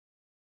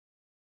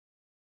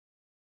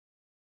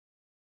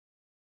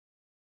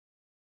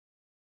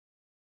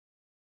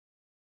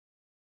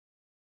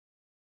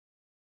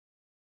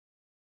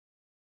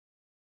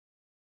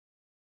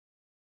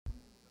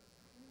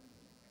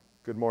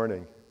Good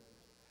morning.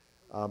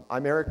 I'm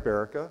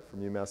Baehrecke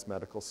from UMass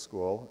Medical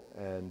School,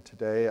 and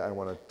today I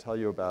want to tell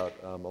you about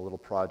a little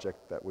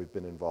project that we've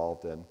been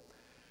involved in.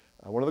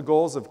 One of the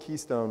goals of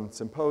Keystone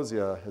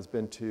Symposia has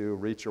been to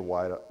reach a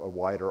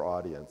wider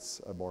audience,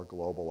 a more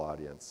global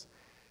audience.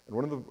 And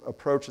one of the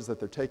approaches that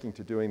they're taking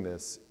to doing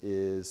this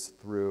is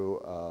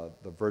through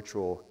the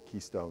virtual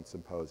Keystone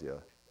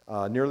Symposia.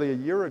 Nearly a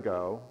year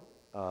ago,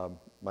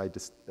 my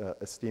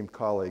esteemed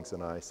colleagues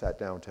and I sat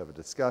down to have a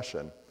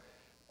discussion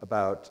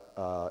about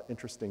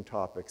interesting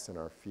topics in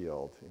our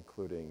field,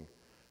 including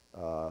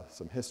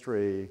some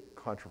history,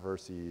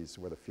 controversies,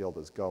 where the field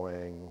is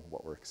going,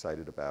 what we're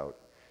excited about.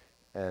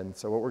 And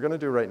so what we're going to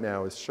do right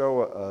now is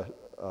show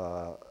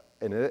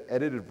an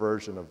edited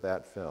version of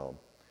that film.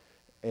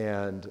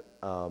 And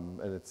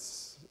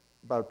it's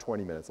about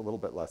 20 minutes, a little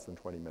bit less than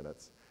 20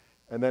 minutes.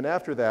 And then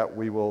after that,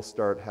 we will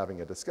start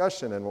having a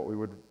discussion. And what we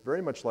would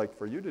very much like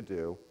for you to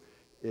do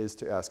is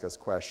to ask us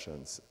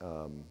questions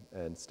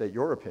and state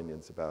your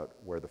opinions about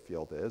where the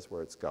field is,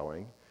 where it's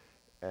going,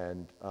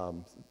 and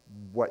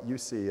what you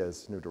see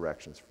as new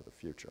directions for the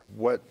future.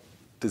 What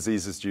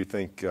diseases do you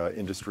think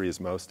industry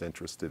is most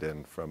interested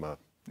in from a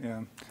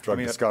drug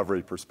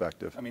discovery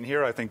perspective? I mean,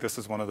 here I think this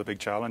is one of the big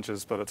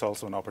challenges, but it's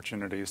also an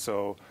opportunity.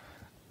 So,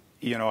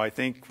 you know, I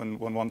think when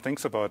one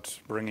thinks about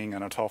bringing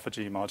an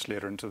autophagy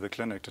modulator into the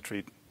clinic to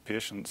treat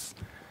patients,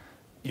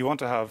 you want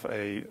to have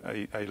a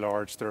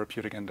large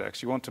therapeutic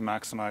index. You want to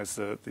maximize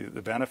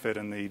the benefit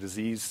in the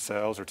diseased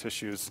cells or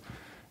tissues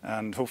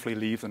and hopefully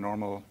leave the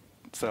normal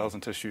cells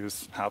and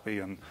tissues happy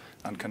and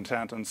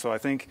content. And so I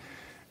think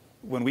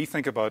when we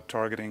think about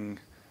targeting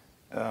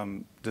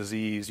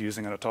disease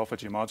using an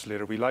autophagy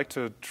modulator, we like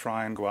to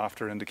try and go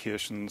after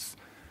indications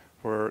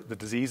where the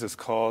disease is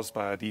caused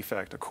by a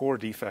defect, a core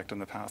defect in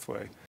the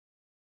pathway.